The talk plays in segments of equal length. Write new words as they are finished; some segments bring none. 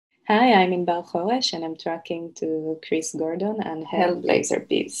Hi, I'm Inbar Horesh, and I'm tracking to Chris Gordon and Hellblazer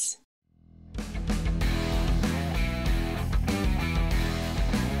Bees.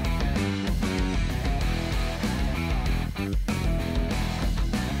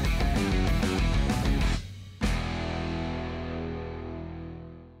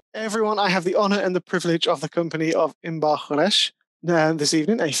 Everyone, I have the honor and the privilege of the company of Inbar Horesh this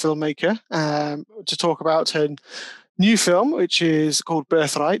evening, a filmmaker, to talk about her new film, which is called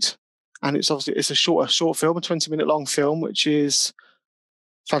Birthright. And it's a short film, a 20-minute long film, which is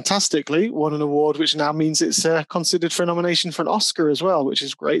fantastically won an award, which now means it's considered for a nomination for an Oscar as well, which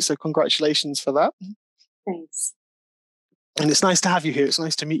is great. So congratulations for that. Thanks. And it's nice to have you here. It's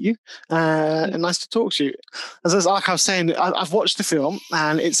nice to meet you, and nice to talk to you. Like I was saying, I've watched the film,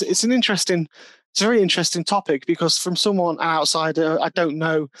 and it's a very interesting topic, because from someone outsider, I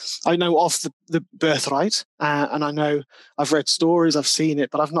know of the Birthright, and I know I've read stories, I've seen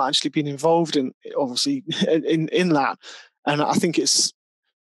it, but I've not actually been involved in in that. And I think it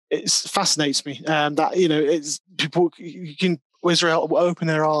fascinates me that it's people Israel will open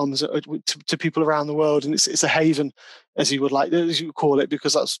their arms to people around the world, and it's a haven, as you would call it,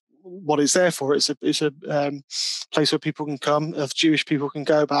 because that's what it's there for. It's a place where people can come, of Jewish people can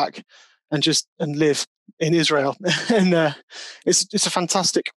go back and live in Israel, and it's a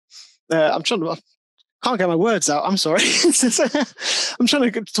fantastic. I can't get my words out. I'm sorry. I'm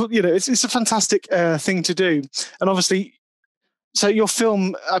trying to, it's a fantastic thing to do, and obviously. So your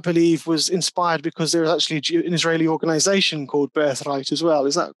film, I believe, was inspired because there was actually an Israeli organization called Birthright as well.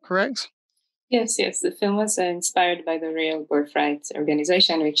 Is that correct? Yes. The film was inspired by the real Birthright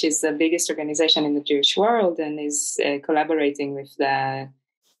organization, which is the biggest organization in the Jewish world, and is collaborating with the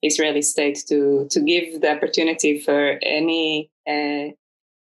Israeli state to give the opportunity for any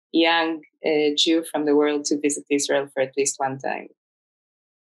young Jew from the world to visit Israel for at least one time.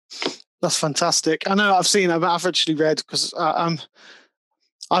 That's fantastic. I know I've actually read, because I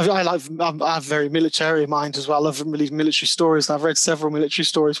have very military mind as well. I love really military stories. I've read several military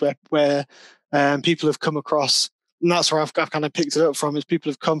stories where people have come across, and that's where I've kind of picked it up from, is people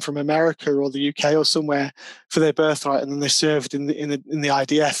have come from America or the UK or somewhere for their birthright, and then they served in the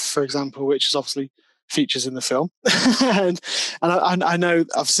IDF, for example, which is obviously features in the film. and I know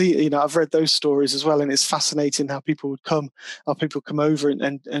I've read those stories as well, and it's fascinating how people come over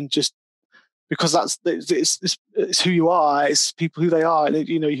and just, because it's who you are, it's people who they are, and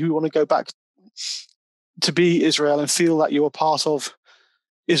you want to go back to be Israel and feel that you're part of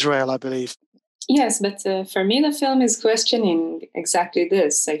Israel, I believe. Yes, but for me, the film is questioning exactly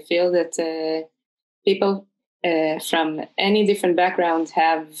this. I feel that people from any different background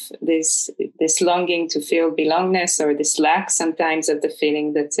have this longing to feel belongingness, or this lack sometimes of the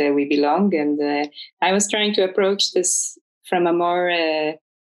feeling that we belong. And I was trying to approach this from a more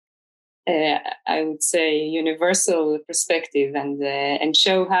I would say universal perspective, and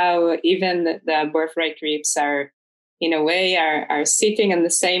show how even the birthright reaps are, in a way, are sitting on the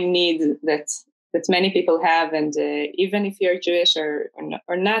same need that many people have, and even if you're Jewish or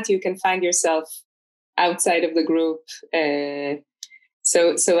not, you can find yourself outside of the group.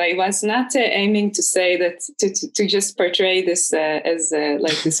 So I was not aiming to say that to just portray this as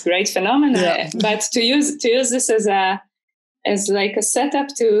like this great phenomenon, but to use this as like a setup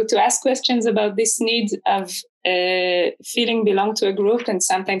to ask questions about this need of feeling belong to a group, and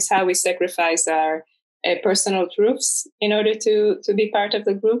sometimes how we sacrifice our personal truths in order to be part of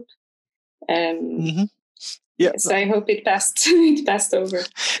the group. Yeah. So I hope it passed over.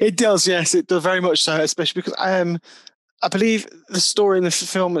 It does, yes, it does, very much so, especially because I believe the story in the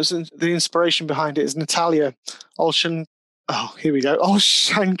film, the inspiration behind it, is Nataliya Olshanskaya.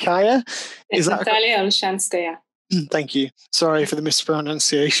 It's Nataliya Olshanskaya. Thank you. Sorry for the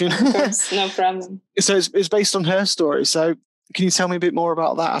mispronunciation. Of course, no problem. So it's based on her story. So can you tell me a bit more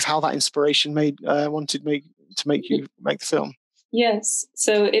about that, of how that inspiration wanted me to make you make the film? Yes.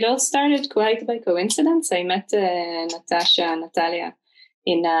 So it all started quite by coincidence. I met Natasha and Nataliya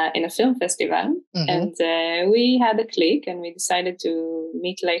in a film festival, and we had a click, and we decided to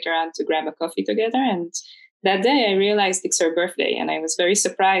meet later on to grab a coffee together. And that day I realized it's her birthday, and I was very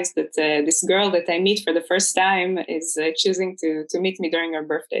surprised that this girl that I meet for the first time is choosing to meet me during her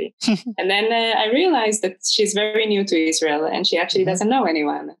birthday. And then I realized that she's very new to Israel, and she actually doesn't know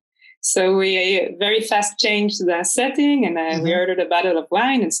anyone. So we very fast changed the setting, and we ordered a bottle of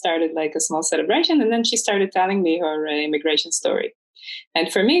wine and started like a small celebration. And then she started telling me her immigration story.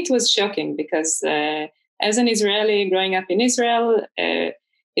 And for me, it was shocking, because as an Israeli growing up in Israel,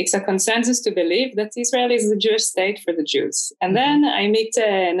 it's a consensus to believe that Israel is the Jewish state for the Jews. And then I meet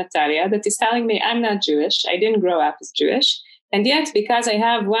Nataliya that is telling me I'm not Jewish. I didn't grow up as Jewish. And yet, because I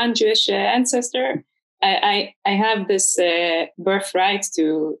have one Jewish ancestor, I have this birthright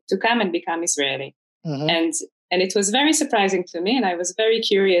to come and become Israeli. And it was very surprising to me, and I was very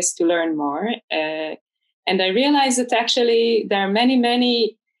curious to learn more. And I realized that actually there are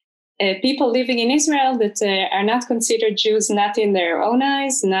many people living in Israel that are not considered Jews, not in their own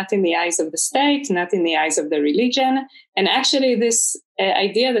eyes, not in the eyes of the state, not in the eyes of the religion. And actually this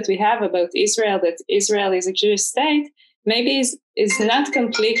idea that we have about Israel, that Israel is a Jewish state, maybe is not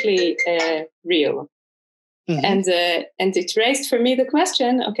completely real. And it raised for me the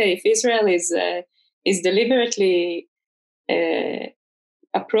question, okay, if Israel is deliberately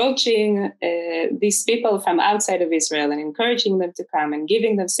approaching these people from outside of Israel and encouraging them to come and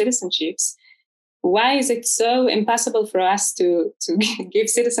giving them citizenships, why is it so impossible for us to give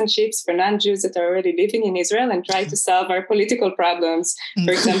citizenships for non-Jews that are already living in Israel and try to solve our political problems,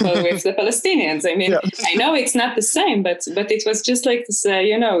 for example, with the Palestinians? I mean, I know it's not the same, but it was just like this,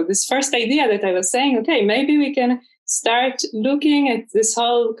 this first idea that I was saying, okay, maybe we can start looking at this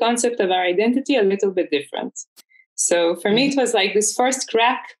whole concept of our identity a little bit different. So for me, it was like this first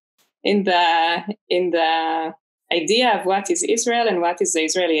crack in the idea of what is Israel and what is the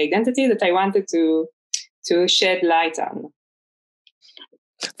Israeli identity that I wanted to shed light on.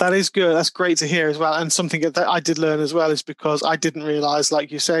 That is good. That's great to hear as well. And something that I did learn as well is because I didn't realize,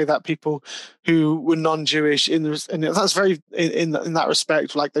 like you say, that people who were non-Jewish and that's very in that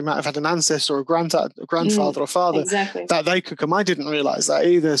respect, like they might have had an ancestor or a grandfather or father, exactly, that they could come. I didn't realize that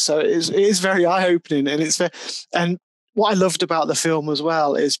either. So it is very eye-opening, and what I loved about the film as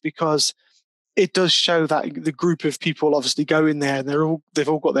well is because it does show that the group of people obviously go in there and they've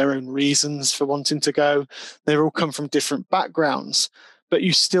all got their own reasons for wanting to go. They all come from different backgrounds, but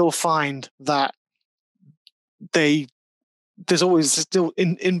you still find that there's always still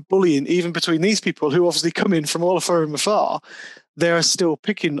in bullying, even between these people who obviously come in from all from afar, they're still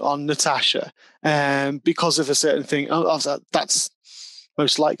picking on Natasha because of a certain thing. That's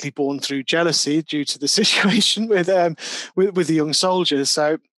most likely born through jealousy due to the situation with the young soldiers.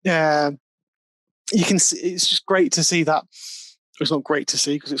 So you can see, it's just great to see that. It's not great to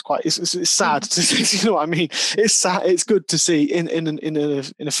see because it's sad to see. You know what I mean? It's sad. It's good to see in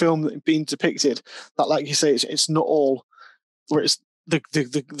a film being depicted that, like you say, it's not all where it's the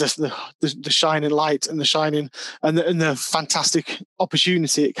shining light and the shining and the fantastic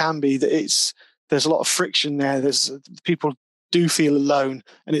opportunity it can be. That there's a lot of friction there. There's people do feel alone,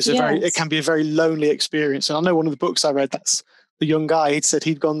 and it can be a very lonely experience. And I know one of the books I read, that's the young guy, he'd said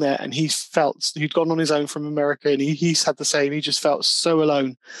he'd gone there and he'd gone on his own from America, and he's had the same. He just felt so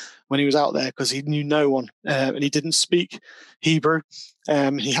alone when he was out there because he knew no one, and he didn't speak Hebrew.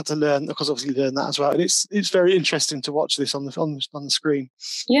 He had to learn, because obviously he learned that as well. And it's very interesting to watch this on the screen.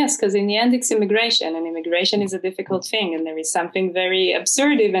 Yes, because in the end it's immigration, and immigration is a difficult thing, and there is something very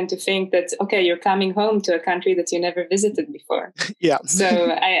absurd even to think that, okay, you're coming home to a country that you never visited before. Yeah. So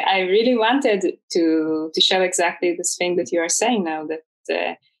I really wanted to show exactly this thing that you are saying now, that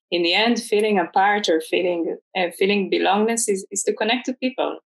in the end, feeling apart or feeling belongingness is to connect to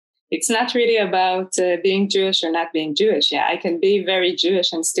people. It's not really about being Jewish or not being Jewish. Yeah, I can be very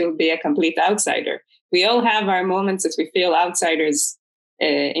Jewish and still be a complete outsider. We all have our moments that we feel outsiders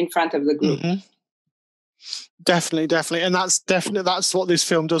in front of the group. Mm-hmm. Definitely. And that's what this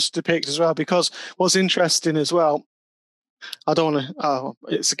film does depict as well, because what's interesting as well, I don't want to,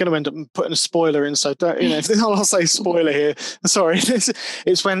 it's going to end up putting a spoiler in, so don't, I'll say spoiler here. Sorry.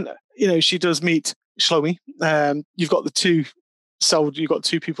 It's when, she does meet Shlomi. You've got two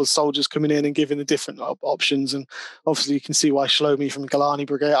people, soldiers, coming in and giving the different options, and obviously you can see why Shlomi from Golani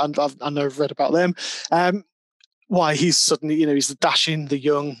Brigade, I know I've read about them, why he's suddenly, he's the dashing, the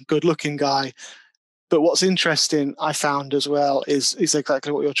young, good-looking guy. But what's interesting, I found as well, is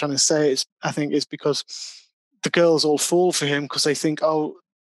exactly what you're trying to say. I think it's because the girls all fall for him because they think,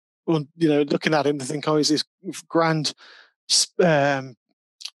 looking at him, they think, he's this grand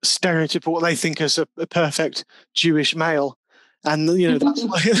stereotypical, what they think is a perfect Jewish male. And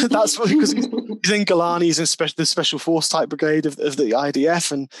that's because he's in Golani, he's in the special force type brigade of the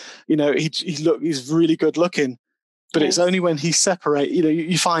IDF, and he's really good looking. But It's only when he separate,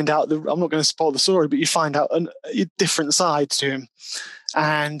 you find out. I'm not going to spoil the story, but you find out a different side to him,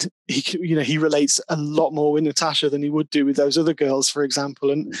 and he relates a lot more with Natasha than he would do with those other girls, for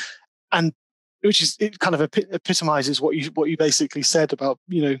example, and which is, it kind of epitomizes what you basically said about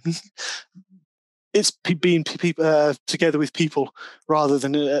it's being together with people rather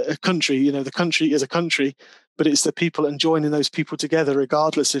than a country. The country is a country, but it's the people and joining those people together,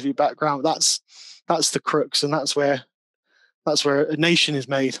 regardless of your background. That's the crux, and that's where a nation is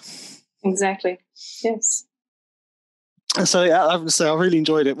made. Exactly. Yes. And so yeah, I would say I really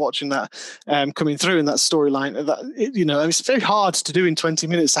enjoyed it, watching that coming through in that storyline. It's very hard to do in 20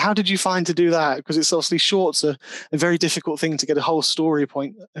 minutes. So how did you find to do that? Because it's obviously short's a very difficult thing to get a whole story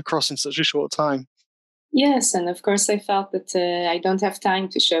point across in such a short time. Yes, and of course I felt that I don't have time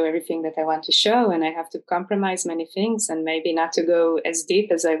to show everything that I want to show, and I have to compromise many things, and maybe not to go as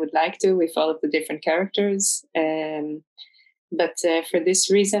deep as I would like to with all of the different characters. But for this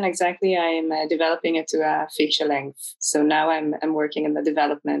reason, exactly, I am developing it to a feature length. So now I'm working on the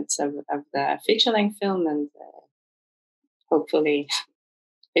development of the feature length film, and hopefully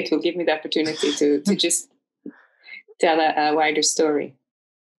it will give me the opportunity to just tell a wider story.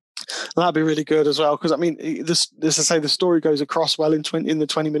 That'd be really good as well, because I mean, this as I say, the story goes across well in the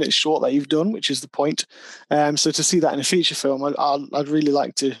 20 minutes short that you've done, which is the point. So to see that in a feature film, I'd really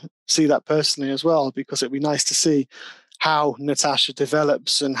like to see that personally as well, because it'd be nice to see how Natasha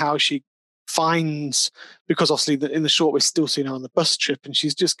develops and how she finds, because obviously in the short we're still seeing her on the bus trip, and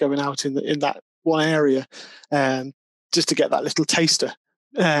she's just going out in that one area, just to get that little taster,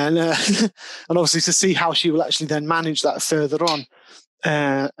 and and obviously to see how she will actually then manage that further on,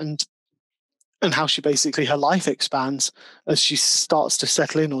 and how she basically her life expands as she starts to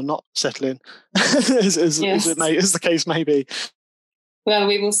settle in or not settle in, as the case may be. Well,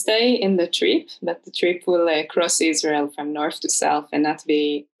 we will stay in the trip, but the trip will cross Israel from north to south and not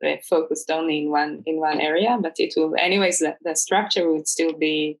be focused only in one area. But it will, anyways. The structure would still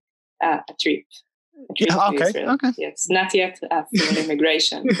be a trip. Okay. Yes, not yet a full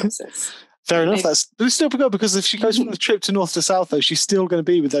immigration process. Fair enough. That's still good, because if she goes from the trip to north to south, though, she's still going to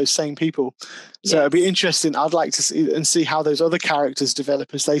be with those same people. So it'd be interesting. I'd like to see how those other characters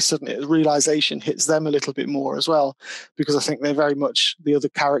develop as they suddenly realization hits them a little bit more as well, because I think they're very much, the other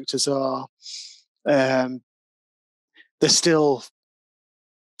characters are, they're still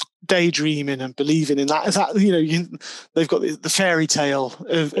daydreaming and believing in that. They've got the fairy tale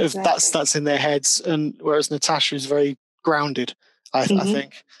of that's in their heads, and whereas Natasha is very grounded. I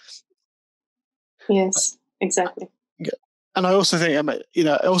think. Yes, exactly. And I also think, it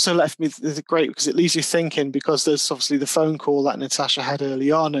also left me great, because it leaves you thinking, because there's obviously the phone call that Natasha had early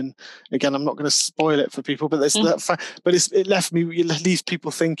on, and again, I'm not going to spoil it for people, but there's it leaves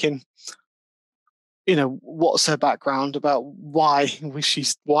people thinking, what's her background, about why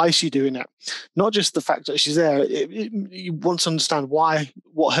is she doing it? Not just the fact that she's there. You want to understand what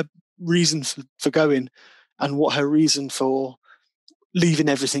her reason for going, and what her reason for leaving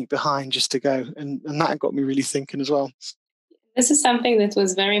everything behind just to go, and that got me really thinking as well. This is something that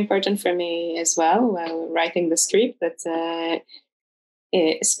was very important for me as well while writing the script. That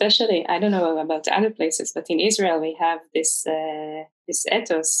especially, I don't know about other places, but in Israel we have this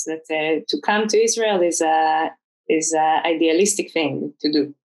ethos that to come to Israel is a idealistic thing to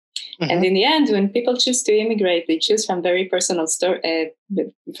do. And in the end, when people choose to immigrate, they choose from very personal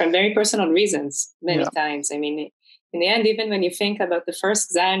reasons. Many times, I mean. In the end, even when you think about the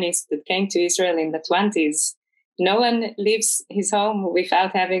first Zionists that came to Israel in the 20s, no one leaves his home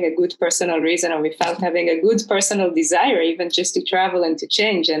without having a good personal reason, or without having a good personal desire, even just to travel and to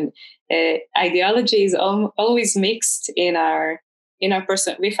change. And ideology is always mixed with our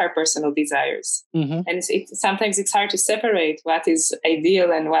personal desires. And sometimes it's hard to separate what is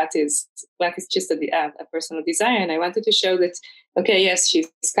ideal and what is just a personal desire. And I wanted to show that, okay, yes,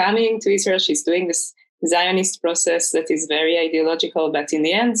 she's coming to Israel, she's doing this Zionist process that is very ideological, but in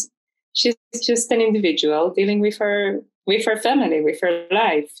the end, she's just an individual dealing with her family, with her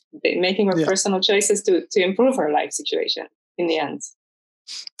life, making her personal choices to improve her life situation in the end.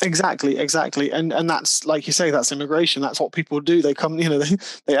 Exactly. And that's, like you say, that's immigration. That's what people do. They come,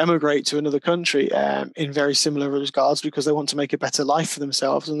 they emigrate to another country in very similar regards, because they want to make a better life for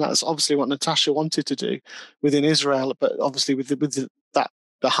themselves. And that's obviously what Natasha wanted to do within Israel, but obviously with that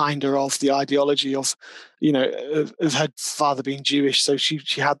behind her of the ideology of her father being Jewish, so she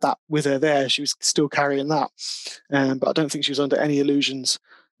had that with her there. She was still carrying that, but I don't think she was under any illusions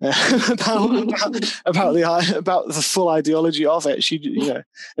about the full ideology of it. And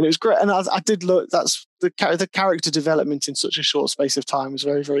it was great, and I did look. That's the character development in such a short space of time was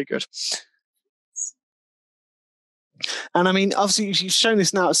very, very good. And I mean, obviously, you've shown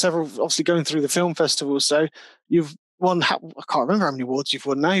this now at several, obviously going through the film festivals. So you've won, I can't remember how many awards you've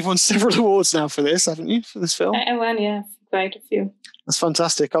won now. You've won several awards now for this, haven't you, for this film? I won, yeah, quite a few. That's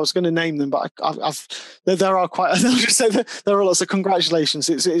fantastic. I was going to name them, but there are quite. I'll just say that there are lots of congratulations.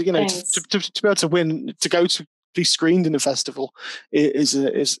 It's to be able to win, to go to be screened in a festival is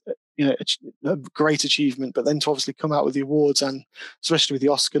a great achievement. But then to obviously come out with the awards, and especially with the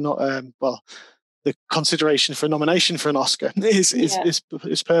Oscar, the consideration for a nomination for an Oscar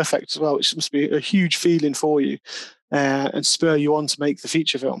is perfect as well, which must be a huge feeling for you. and spur you on to make the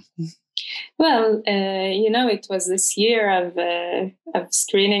feature film? Well, it was this year of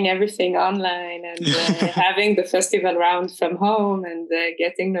screening everything online and having the festival round from home and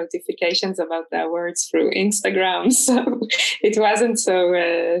getting notifications about the awards through Instagram. So it wasn't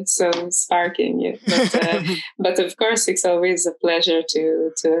so sparking. But of course, it's always a pleasure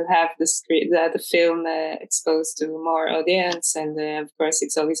to have the film exposed to more audience, and of course,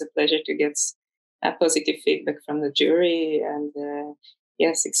 it's always a pleasure to get a positive feedback from the jury and.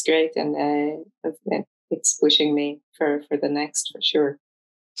 Yes, it's great, and it's pushing me for the next, for sure.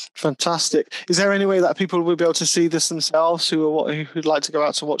 Fantastic. Is there any way that people will be able to see this themselves who'd like to go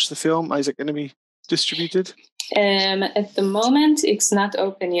out to watch the film? Is it going to be distributed? At the moment, it's not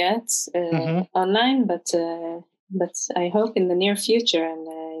open yet online, but I hope in the near future. And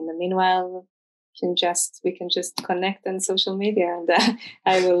in the meanwhile, we can just connect on social media, and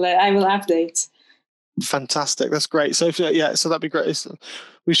I will update. Fantastic, that's great. So so that'd be great.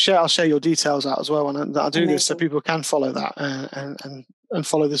 I'll share your details out as well, and I'll do this so people can follow that and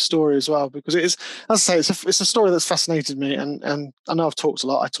follow the story as well, because it is, as I say, it's a story that's fascinated me, and I know I've talked a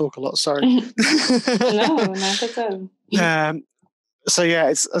lot. I talk a lot. Sorry. No, not at all. So yeah,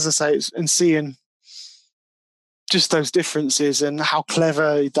 it's, as I say, it's in seeing just those differences and how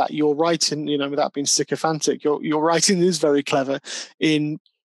clever that your writing, without being sycophantic, your writing is very clever in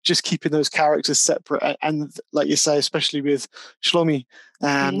just keeping those characters separate, and like you say, especially with Shlomi,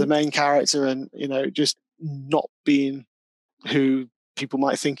 the main character, and just not being who people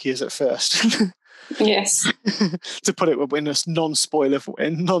might think he is at first. Yes. To put it in a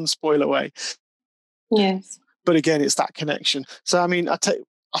non-spoiler way. Yes. But again, it's that connection. So I mean, I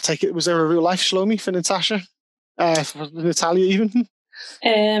take it, was there a real life Shlomi for Natasha, for Nataliya even?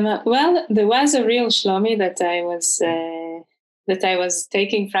 Well, there was a real Shlomi that I was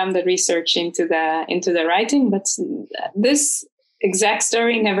taking from the research into the writing, but this exact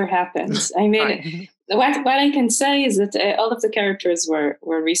story never happened. I mean, what I can say is that all of the characters were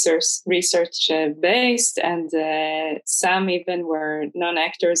research based, and some even were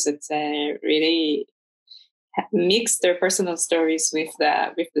non-actors that really mixed their personal stories with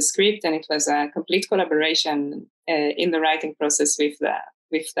the script, and it was a complete collaboration in the writing process with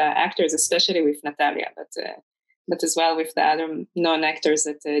the actors, especially with Nataliya, but as well with the other non-actors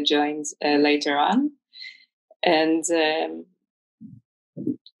that joined later on. And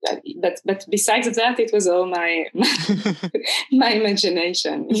but besides that, it was all my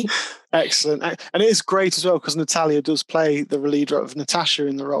imagination. Excellent. And it is great as well, because Nataliya does play the leader of Natasha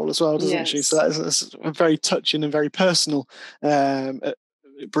in the role as well, doesn't she? So that's very touching and very personal. It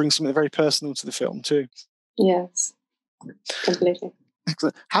brings something very personal to the film too. Yes, completely.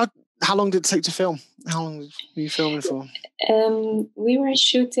 Excellent. How long did it take to film? How long were you filming for? We were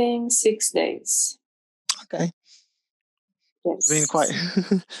shooting 6 days. Okay. Yes. I mean, quite.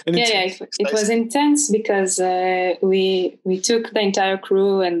 It was intense because we took the entire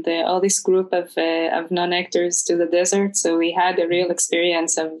crew and all this group of non-actors to the desert. So we had a real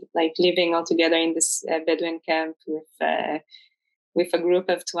experience of like living all together in this Bedouin camp with a group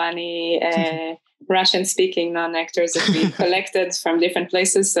of 20 Russian-speaking non-actors that we collected from different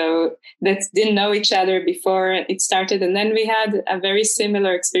places, so that didn't know each other before it started. And then we had a very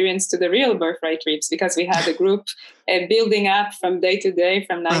similar experience to the real Birthright trips, because we had a group building up from day to day,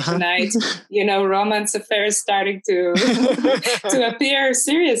 from night to night. Romance affairs starting to appear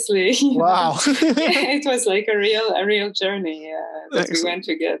seriously. Wow! It was like a real journey that we went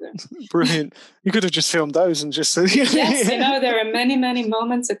together. Brilliant. You could have just filmed those and just. Yes, there are many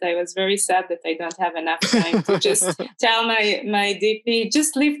moments that I was very sad that I don't have enough time to just tell my DP,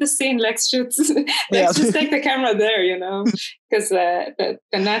 just leave the scene, let's shoot, let's just take the camera there, because the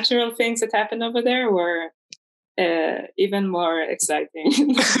natural things that happened over there were even more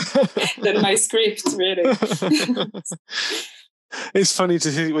exciting than my script, really. It's funny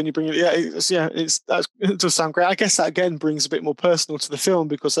to see when you bring it. It does sound great. I guess that again brings a bit more personal to the film,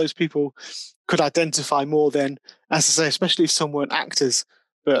 because those people could identify more than, as I say, especially if some weren't actors,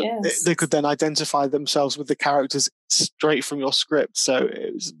 but they could then identify themselves with the characters straight from your script. So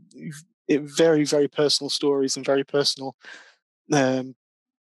it was very, very personal stories and very personal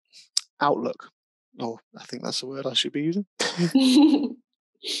outlook. Oh, I think that's the word I should be using.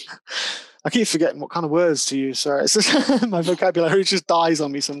 I keep forgetting what kind of words to use. Sorry, it's just, my vocabulary just dies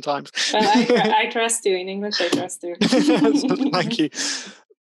on me sometimes. Well, I trust you. In English, I trust you. Thank you.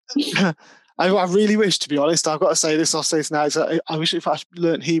 I really wish, to be honest, I've got to say this, I'll say this now, I wish if I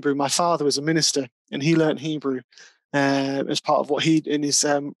learnt Hebrew. My father was a minister, and he learnt Hebrew as part of what in his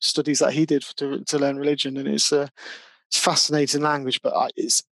studies that he did to learn religion. And it's a fascinating language, but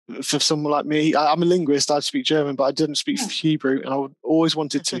it's for someone like me. I'm a linguist. I speak German, but I didn't speak Hebrew, and I would always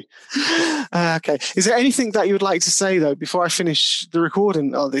wanted to. Okay. Is there anything that you would like to say, though, before I finish the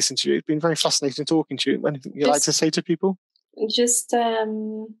recording of this interview? It's been very fascinating talking to you. Anything you'd like to say to people? Just that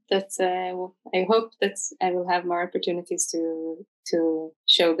I hope that I will have more opportunities to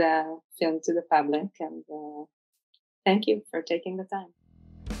show the film to the public, and thank you for taking the time.